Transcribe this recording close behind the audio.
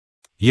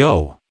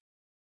Yo!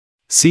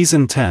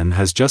 Season 10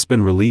 has just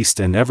been released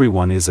and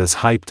everyone is as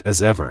hyped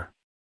as ever.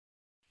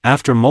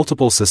 After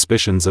multiple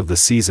suspicions of the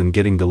season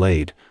getting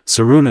delayed,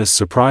 Sarunas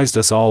surprised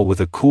us all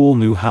with a cool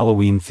new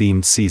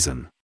Halloween-themed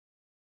season.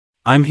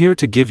 I'm here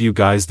to give you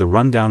guys the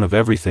rundown of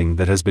everything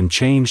that has been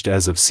changed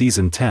as of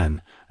Season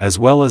 10, as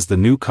well as the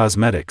new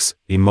cosmetics,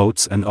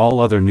 emotes and all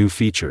other new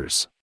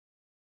features.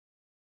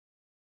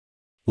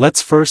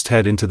 Let's first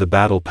head into the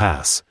Battle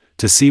Pass,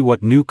 to see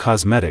what new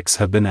cosmetics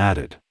have been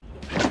added.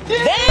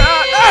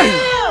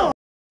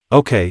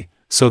 Okay,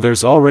 so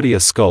there's already a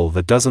skull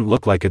that doesn't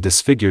look like a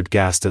disfigured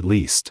ghast at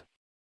least.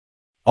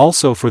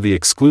 Also for the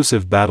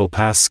exclusive Battle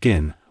Pass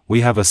skin,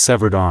 we have a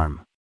severed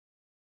arm.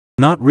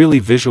 Not really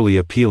visually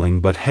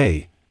appealing, but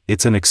hey,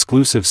 it's an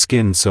exclusive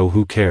skin, so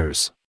who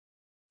cares?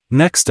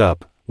 Next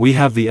up, we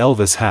have the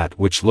Elvis hat,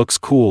 which looks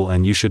cool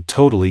and you should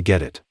totally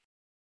get it.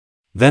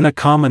 Then a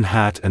common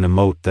hat and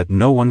emote that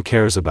no one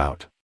cares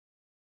about.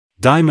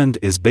 Diamond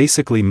is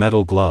basically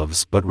metal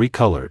gloves but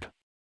recolored.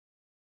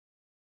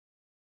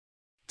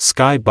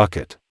 Sky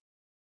bucket.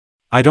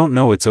 I don't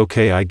know, it's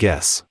okay I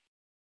guess.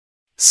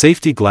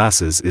 Safety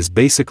glasses is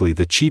basically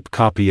the cheap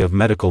copy of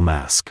medical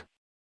mask.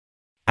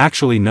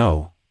 Actually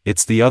no,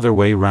 it's the other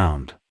way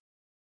round.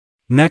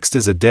 Next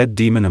is a dead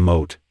demon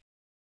emote.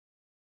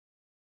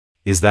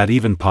 Is that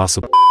even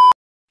possible?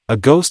 A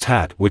ghost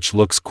hat which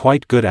looks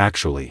quite good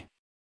actually.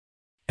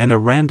 And a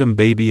random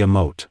baby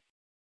emote.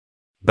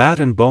 Bat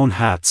and bone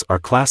hats are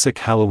classic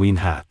Halloween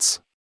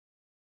hats.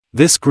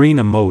 This green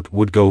emote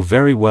would go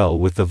very well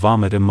with the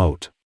vomit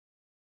emote.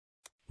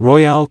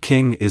 Royale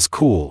King is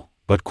cool,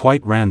 but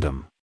quite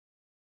random.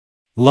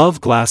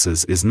 Love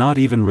glasses is not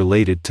even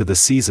related to the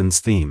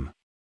season's theme.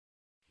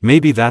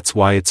 Maybe that's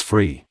why it's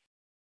free.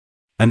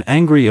 An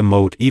angry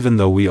emote, even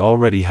though we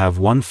already have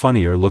one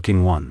funnier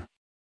looking one.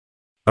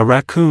 A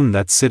raccoon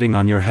that's sitting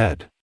on your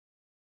head.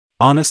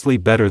 Honestly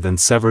better than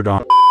severed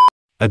arm.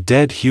 A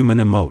dead human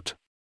emote.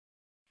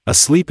 A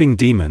sleeping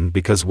demon,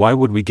 because why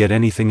would we get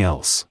anything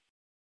else?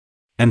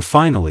 And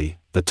finally,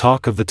 the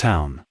talk of the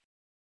town.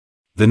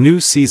 The new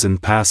Season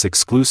Pass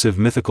exclusive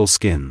mythical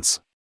skins.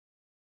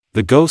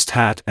 The ghost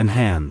hat and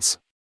hands.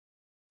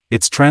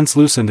 It's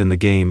translucent in the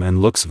game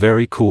and looks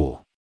very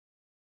cool.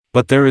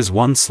 But there is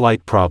one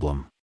slight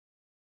problem.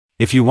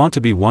 If you want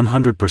to be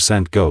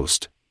 100%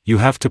 ghost, you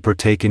have to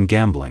partake in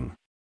gambling.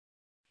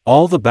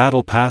 All the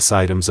Battle Pass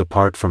items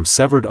apart from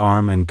severed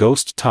arm and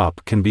ghost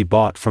top can be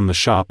bought from the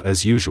shop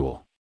as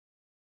usual.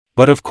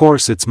 But of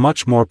course it's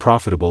much more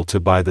profitable to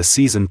buy the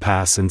Season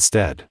Pass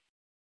instead.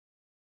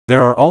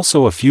 There are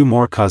also a few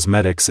more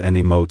cosmetics and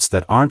emotes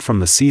that aren't from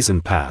the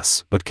Season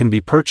Pass but can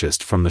be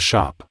purchased from the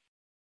shop.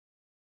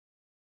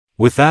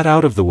 With that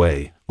out of the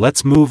way,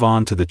 let's move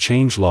on to the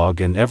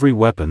changelog and every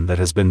weapon that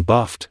has been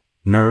buffed,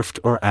 nerfed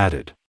or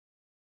added.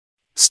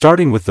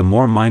 Starting with the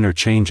more minor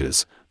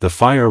changes, the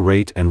fire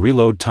rate and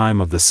reload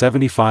time of the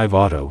 75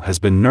 auto has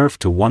been nerfed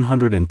to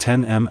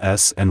 110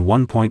 ms and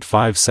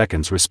 1.5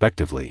 seconds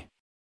respectively.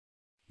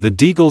 The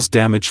Deagle's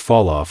damage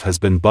falloff has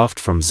been buffed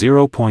from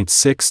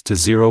 0.6 to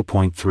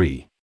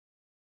 0.3.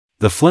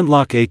 The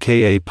Flintlock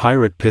aka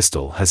Pirate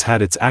Pistol has had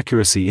its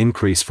accuracy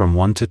increase from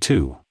 1 to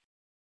 2.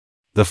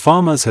 The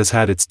FAMAS has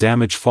had its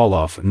damage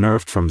falloff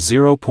nerfed from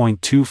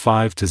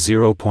 0.25 to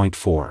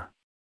 0.4.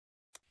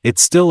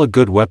 It's still a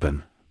good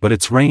weapon, but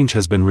its range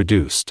has been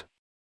reduced.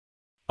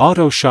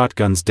 Auto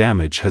shotgun's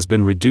damage has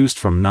been reduced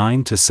from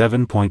 9 to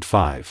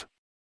 7.5.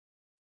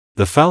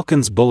 The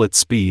Falcon's bullet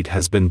speed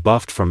has been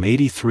buffed from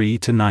 83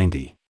 to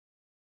 90.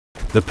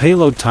 The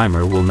payload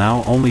timer will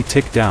now only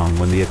tick down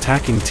when the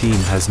attacking team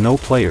has no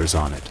players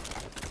on it.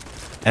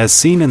 As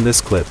seen in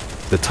this clip,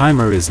 the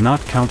timer is not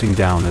counting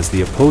down as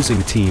the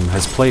opposing team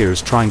has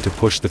players trying to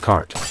push the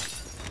cart.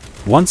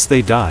 Once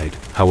they died,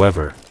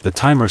 however, the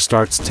timer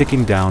starts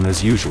ticking down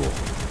as usual.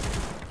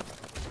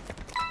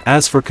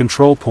 As for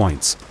control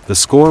points, the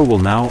score will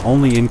now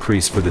only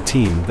increase for the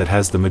team that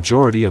has the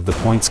majority of the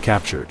points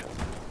captured.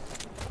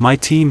 My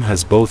team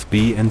has both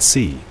B and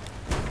C.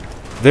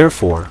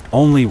 Therefore,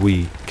 only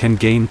we can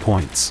gain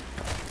points.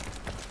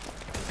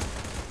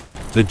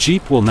 The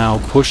Jeep will now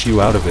push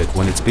you out of it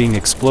when it's being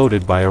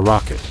exploded by a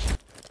rocket.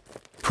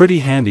 Pretty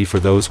handy for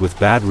those with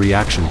bad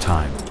reaction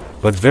time,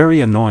 but very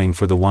annoying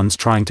for the ones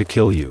trying to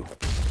kill you.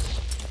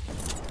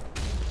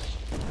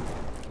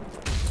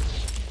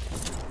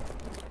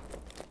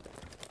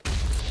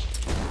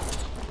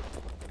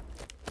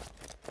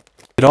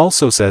 It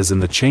also says in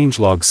the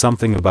changelog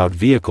something about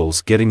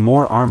vehicles getting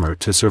more armor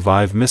to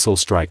survive missile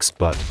strikes,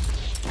 but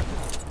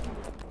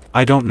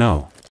I don't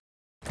know.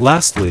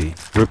 Lastly,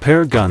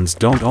 repair guns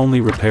don't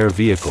only repair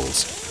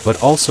vehicles,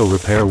 but also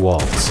repair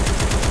walls.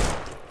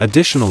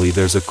 Additionally,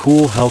 there's a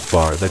cool health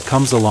bar that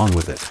comes along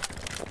with it.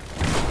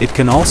 It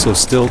can also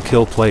still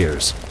kill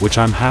players, which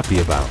I'm happy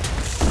about.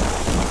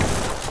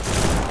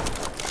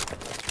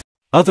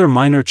 Other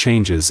minor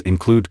changes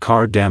include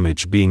car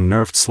damage being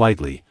nerfed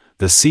slightly,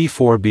 the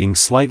C4 being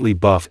slightly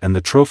buffed and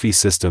the trophy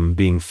system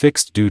being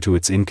fixed due to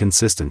its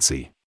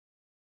inconsistency.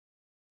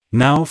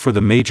 Now for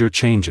the major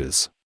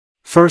changes.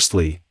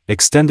 Firstly,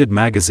 extended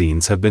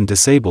magazines have been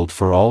disabled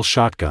for all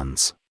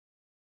shotguns.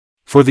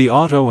 For the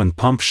auto and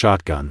pump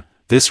shotgun,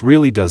 this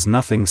really does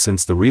nothing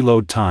since the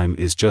reload time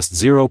is just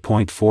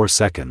 0.4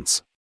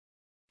 seconds.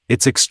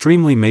 It's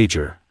extremely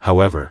major,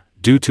 however,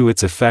 due to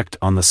its effect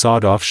on the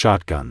sawed-off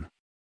shotgun.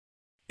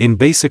 In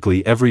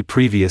basically every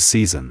previous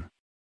season,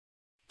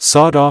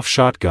 sawed-off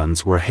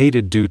shotguns were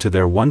hated due to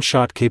their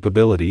one-shot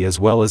capability as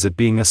well as it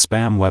being a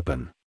spam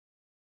weapon.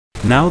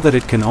 Now that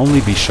it can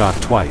only be shot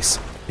twice,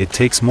 it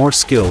takes more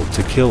skill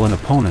to kill an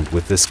opponent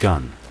with this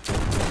gun.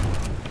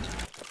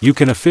 You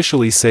can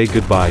officially say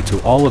goodbye to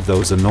all of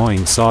those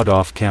annoying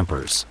sawed-off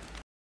campers.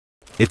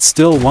 It's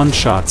still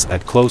one-shots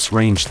at close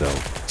range though,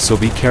 so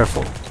be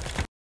careful.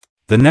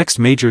 The next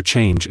major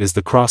change is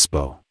the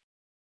crossbow.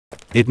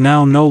 It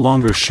now no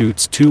longer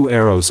shoots 2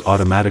 arrows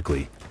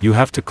automatically, you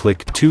have to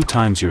click 2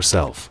 times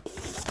yourself.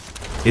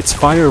 Its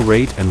fire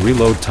rate and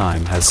reload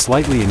time has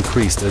slightly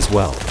increased as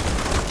well.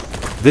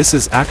 This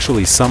is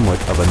actually somewhat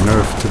of a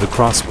nerf to the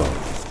crossbow.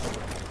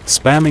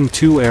 Spamming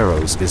 2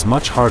 arrows is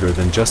much harder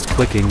than just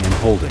clicking and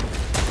holding.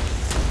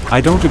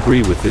 I don't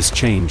agree with this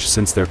change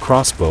since their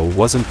crossbow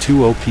wasn't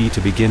too OP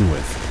to begin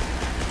with.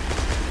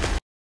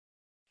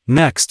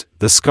 Next,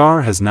 the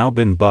SCAR has now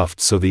been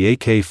buffed so the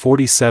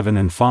AK-47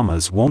 and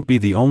FAMAs won't be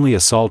the only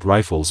assault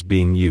rifles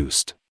being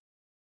used.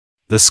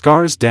 The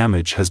SCAR's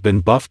damage has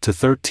been buffed to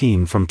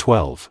 13 from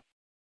 12.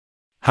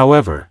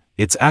 However,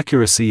 its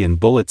accuracy and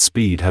bullet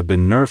speed have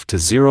been nerfed to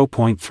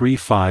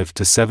 0.35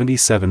 to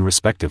 77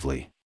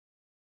 respectively.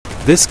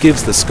 This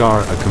gives the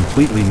SCAR a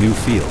completely new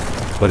feel,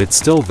 but it's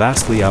still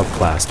vastly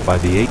outclassed by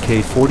the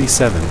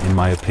AK-47 in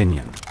my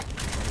opinion.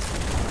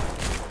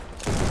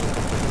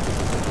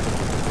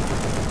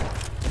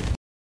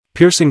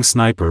 Piercing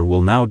Sniper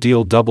will now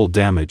deal double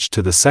damage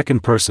to the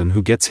second person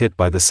who gets hit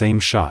by the same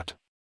shot.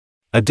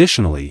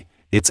 Additionally,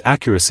 its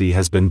accuracy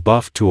has been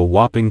buffed to a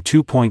whopping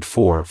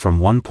 2.4 from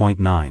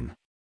 1.9.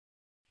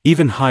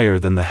 Even higher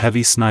than the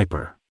Heavy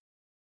Sniper.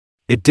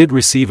 It did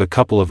receive a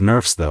couple of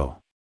nerfs though.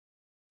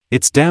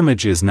 Its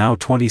damage is now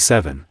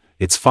 27,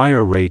 its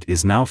fire rate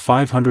is now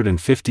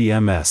 550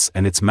 ms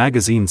and its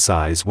magazine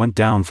size went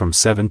down from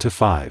 7 to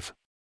 5.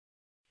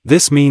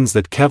 This means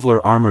that Kevlar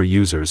armor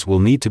users will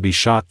need to be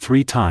shot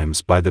 3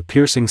 times by the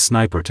Piercing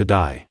Sniper to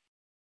die.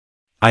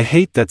 I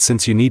hate that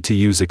since you need to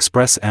use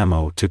express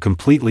ammo to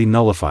completely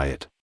nullify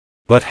it.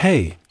 But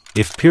hey,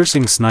 if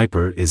Piercing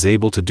Sniper is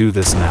able to do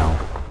this now,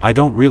 I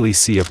don't really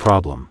see a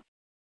problem.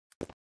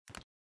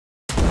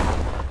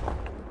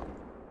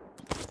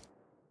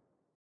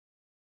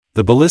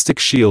 The ballistic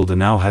shield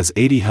now has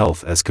 80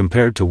 health as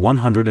compared to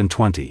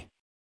 120.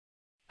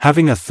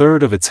 Having a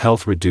third of its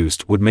health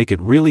reduced would make it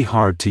really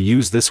hard to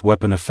use this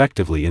weapon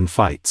effectively in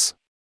fights.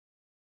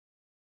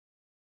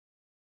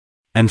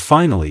 And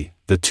finally,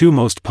 the 2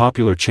 most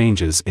popular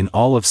changes in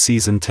all of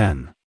Season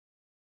 10.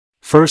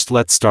 First,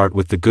 let's start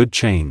with the good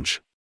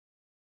change.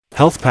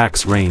 Health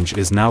Pack's range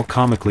is now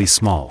comically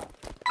small.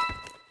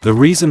 The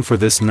reason for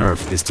this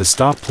nerf is to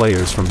stop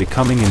players from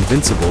becoming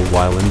invincible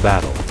while in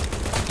battle.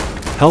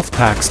 Health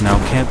Packs now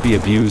can't be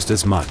abused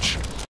as much.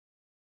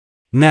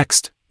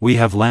 Next, we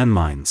have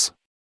landmines.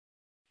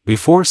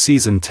 Before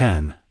Season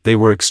 10, they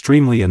were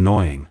extremely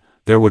annoying,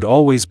 there would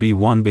always be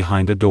one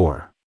behind a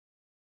door.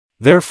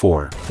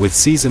 Therefore, with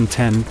Season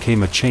 10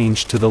 came a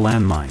change to the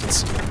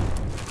landmines.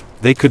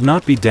 They could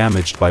not be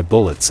damaged by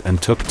bullets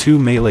and took 2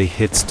 melee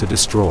hits to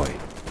destroy.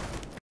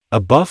 A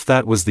buff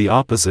that was the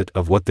opposite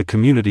of what the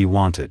community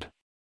wanted.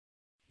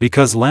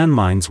 Because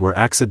landmines were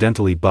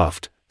accidentally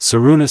buffed,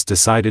 Sarunas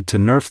decided to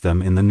nerf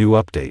them in the new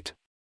update.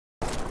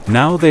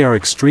 Now they are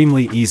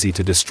extremely easy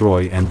to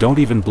destroy and don't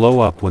even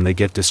blow up when they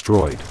get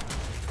destroyed.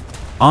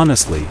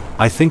 Honestly,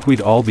 I think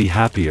we'd all be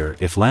happier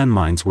if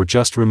landmines were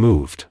just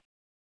removed.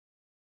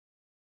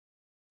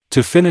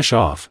 To finish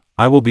off,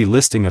 I will be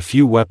listing a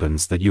few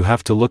weapons that you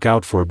have to look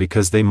out for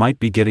because they might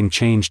be getting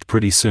changed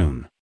pretty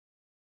soon.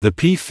 The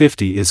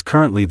P50 is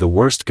currently the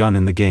worst gun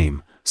in the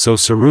game, so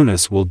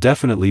Sarunas will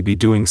definitely be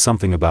doing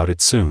something about it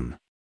soon.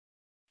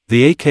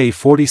 The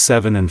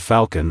AK-47 and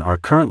Falcon are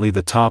currently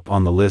the top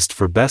on the list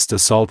for best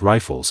assault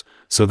rifles,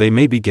 so they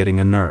may be getting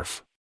a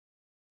nerf.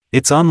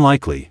 It's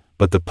unlikely,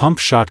 but the pump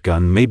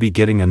shotgun may be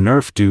getting a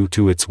nerf due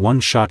to its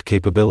one-shot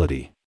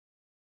capability.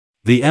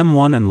 The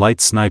M1 and light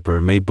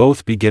sniper may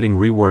both be getting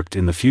reworked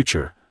in the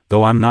future,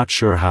 though I'm not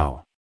sure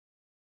how.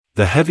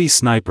 The heavy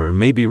sniper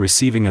may be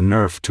receiving a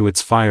nerf to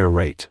its fire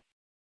rate.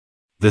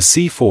 The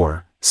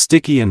C4,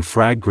 sticky and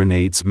frag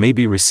grenades may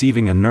be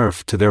receiving a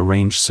nerf to their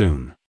range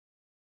soon.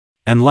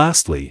 And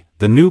lastly,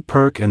 the new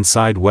perk and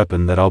side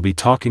weapon that I'll be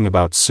talking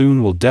about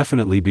soon will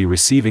definitely be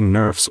receiving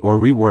nerfs or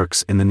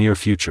reworks in the near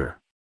future.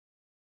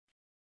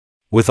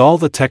 With all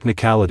the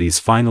technicalities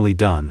finally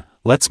done,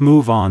 let's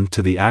move on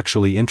to the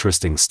actually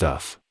interesting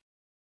stuff.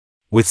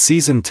 With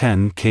Season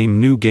 10 came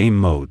new game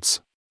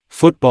modes: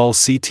 Football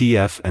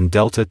CTF and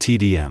Delta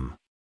TDM.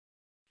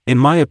 In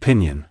my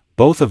opinion,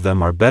 both of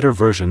them are better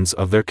versions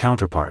of their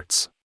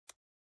counterparts.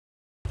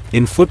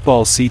 In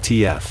Football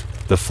CTF,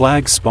 the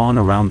flags spawn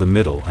around the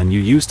middle and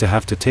you used to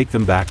have to take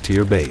them back to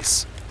your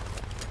base.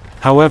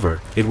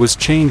 However, it was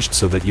changed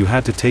so that you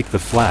had to take the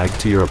flag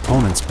to your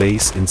opponent's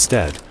base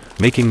instead,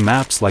 making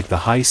maps like the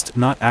Heist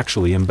not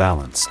actually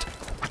imbalanced.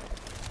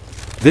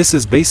 This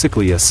is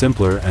basically a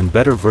simpler and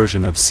better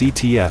version of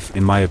CTF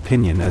in my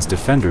opinion, as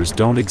defenders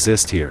don't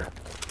exist here.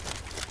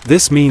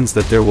 This means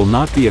that there will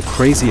not be a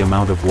crazy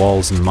amount of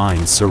walls and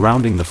mines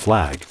surrounding the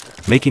flag,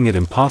 making it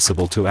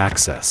impossible to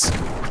access.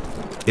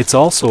 It's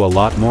also a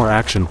lot more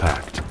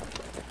action-packed.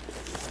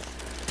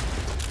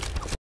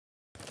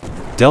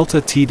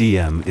 Delta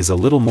TDM is a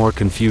little more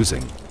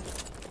confusing.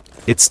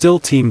 It's still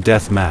team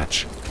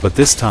deathmatch, but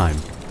this time,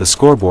 the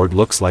scoreboard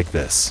looks like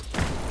this.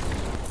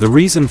 The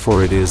reason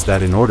for it is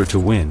that in order to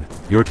win,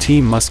 your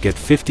team must get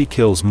 50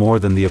 kills more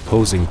than the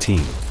opposing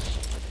team.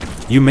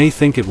 You may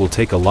think it will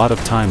take a lot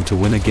of time to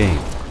win a game.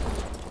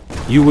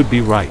 You would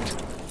be right.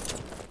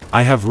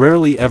 I have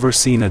rarely ever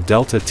seen a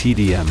Delta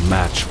TDM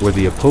match where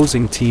the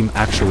opposing team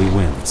actually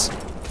wins.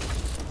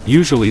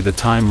 Usually the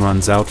time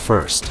runs out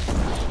first.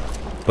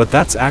 But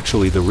that's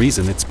actually the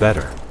reason it's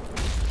better.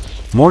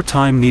 More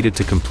time needed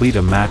to complete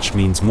a match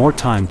means more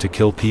time to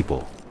kill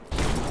people.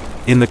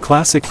 In the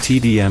classic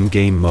TDM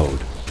game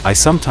mode, I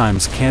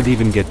sometimes can't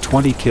even get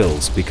 20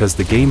 kills because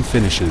the game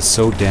finishes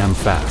so damn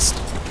fast.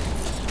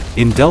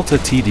 In Delta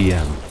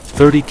TDM,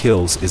 30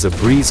 kills is a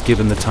breeze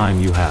given the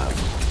time you have.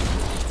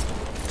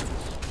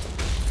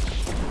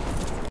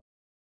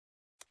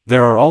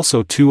 There are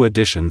also two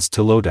additions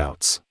to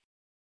loadouts.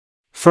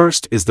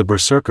 First is the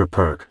Berserker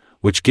perk,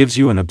 which gives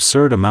you an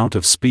absurd amount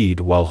of speed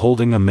while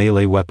holding a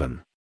melee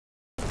weapon.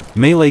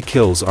 Melee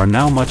kills are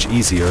now much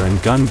easier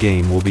and gun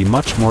game will be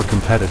much more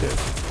competitive.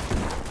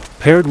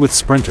 Paired with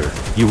Sprinter,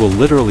 you will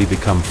literally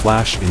become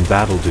Flash in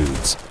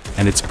Battledudes,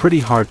 and it's pretty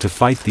hard to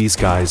fight these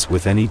guys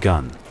with any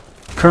gun.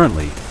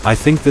 Currently, I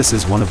think this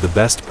is one of the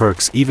best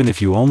perks even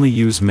if you only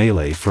use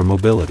melee for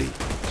mobility.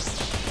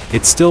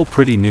 It's still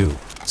pretty new,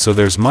 so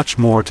there's much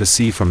more to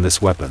see from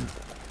this weapon.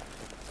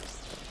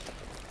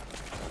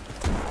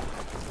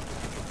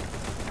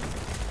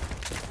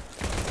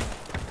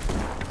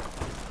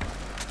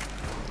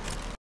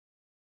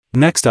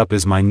 Next up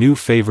is my new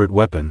favorite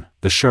weapon,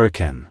 the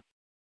Shuriken.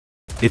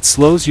 It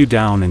slows you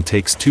down and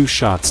takes 2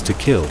 shots to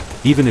kill,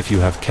 even if you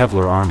have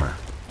Kevlar armor.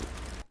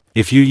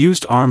 If you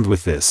used armed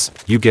with this,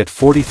 you get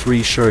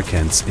 43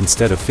 shurikens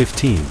instead of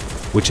 15,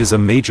 which is a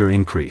major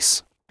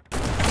increase.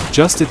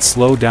 Just its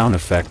slow down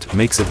effect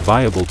makes it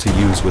viable to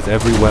use with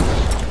every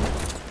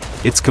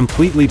weapon. It's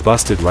completely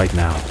busted right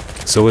now,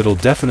 so it'll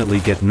definitely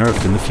get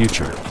nerfed in the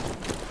future.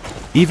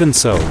 Even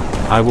so,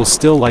 I will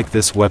still like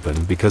this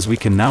weapon because we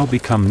can now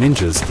become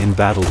ninjas in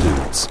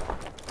Battledudes.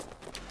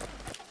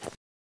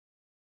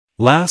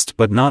 Last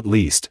but not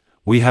least,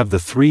 we have the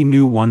 3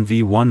 new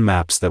 1v1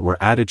 maps that were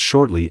added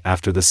shortly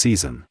after the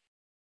season.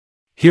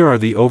 Here are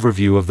the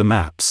overview of the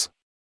maps.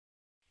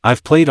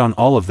 I've played on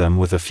all of them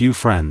with a few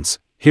friends,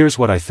 here's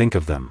what I think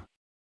of them.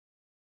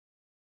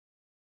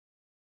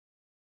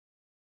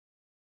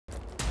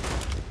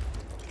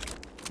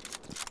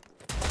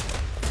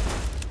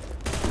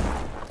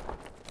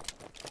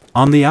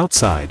 On the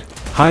outside,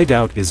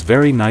 Hideout is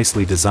very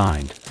nicely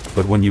designed,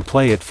 but when you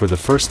play it for the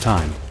first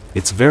time,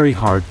 it's very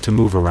hard to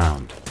move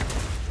around.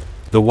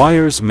 The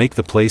wires make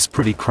the place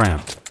pretty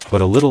cramped, but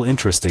a little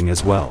interesting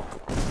as well.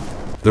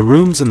 The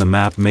rooms in the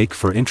map make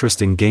for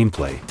interesting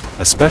gameplay,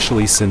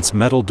 especially since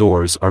metal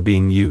doors are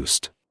being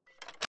used.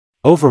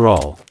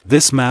 Overall,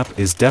 this map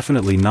is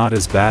definitely not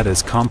as bad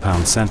as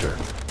Compound Center,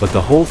 but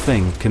the whole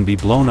thing can be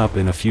blown up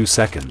in a few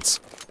seconds.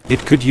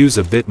 It could use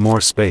a bit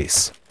more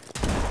space.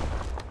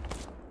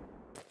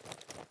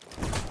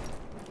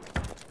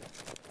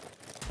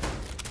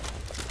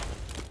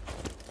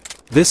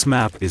 This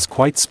map is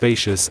quite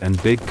spacious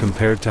and big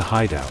compared to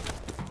Hideout.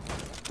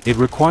 It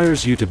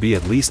requires you to be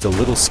at least a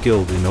little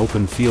skilled in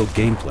open field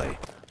gameplay,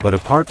 but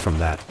apart from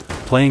that,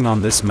 playing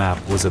on this map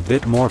was a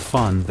bit more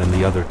fun than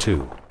the other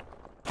two.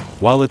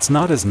 While it's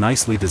not as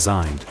nicely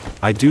designed,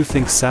 I do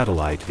think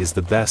Satellite is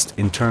the best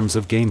in terms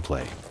of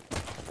gameplay.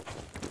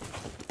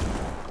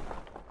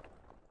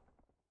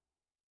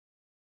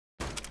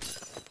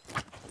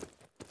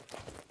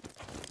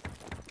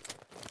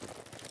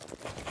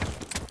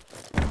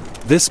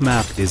 This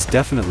map is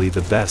definitely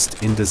the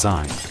best in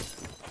design.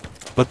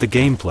 But the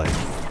gameplay,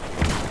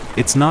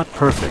 it's not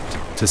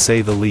perfect, to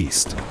say the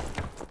least.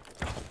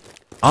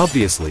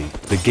 Obviously,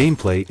 the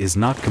gameplay is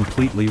not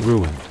completely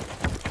ruined.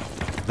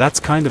 That's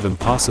kind of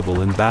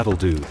impossible in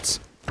Battledudes.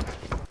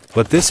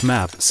 But this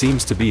map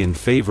seems to be in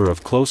favor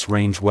of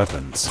close-range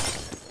weapons.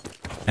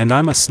 And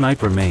I'm a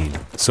sniper main,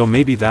 so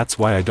maybe that's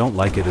why I don't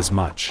like it as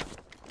much.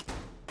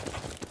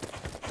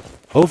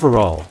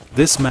 Overall,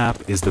 this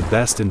map is the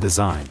best in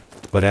design.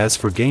 But as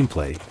for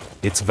gameplay,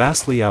 it's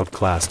vastly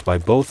outclassed by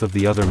both of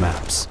the other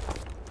maps.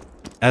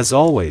 As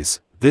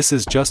always, this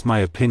is just my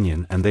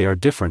opinion and they are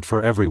different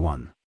for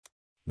everyone.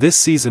 This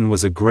season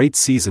was a great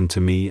season to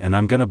me and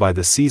I'm gonna buy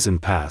the season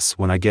pass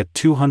when I get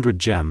 200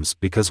 gems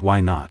because why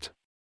not?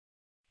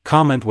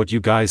 Comment what you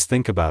guys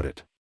think about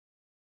it.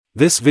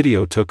 This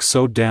video took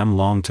so damn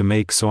long to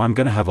make, so I'm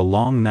gonna have a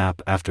long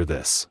nap after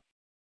this.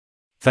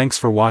 Thanks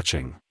for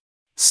watching.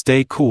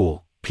 Stay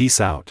cool, peace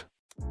out.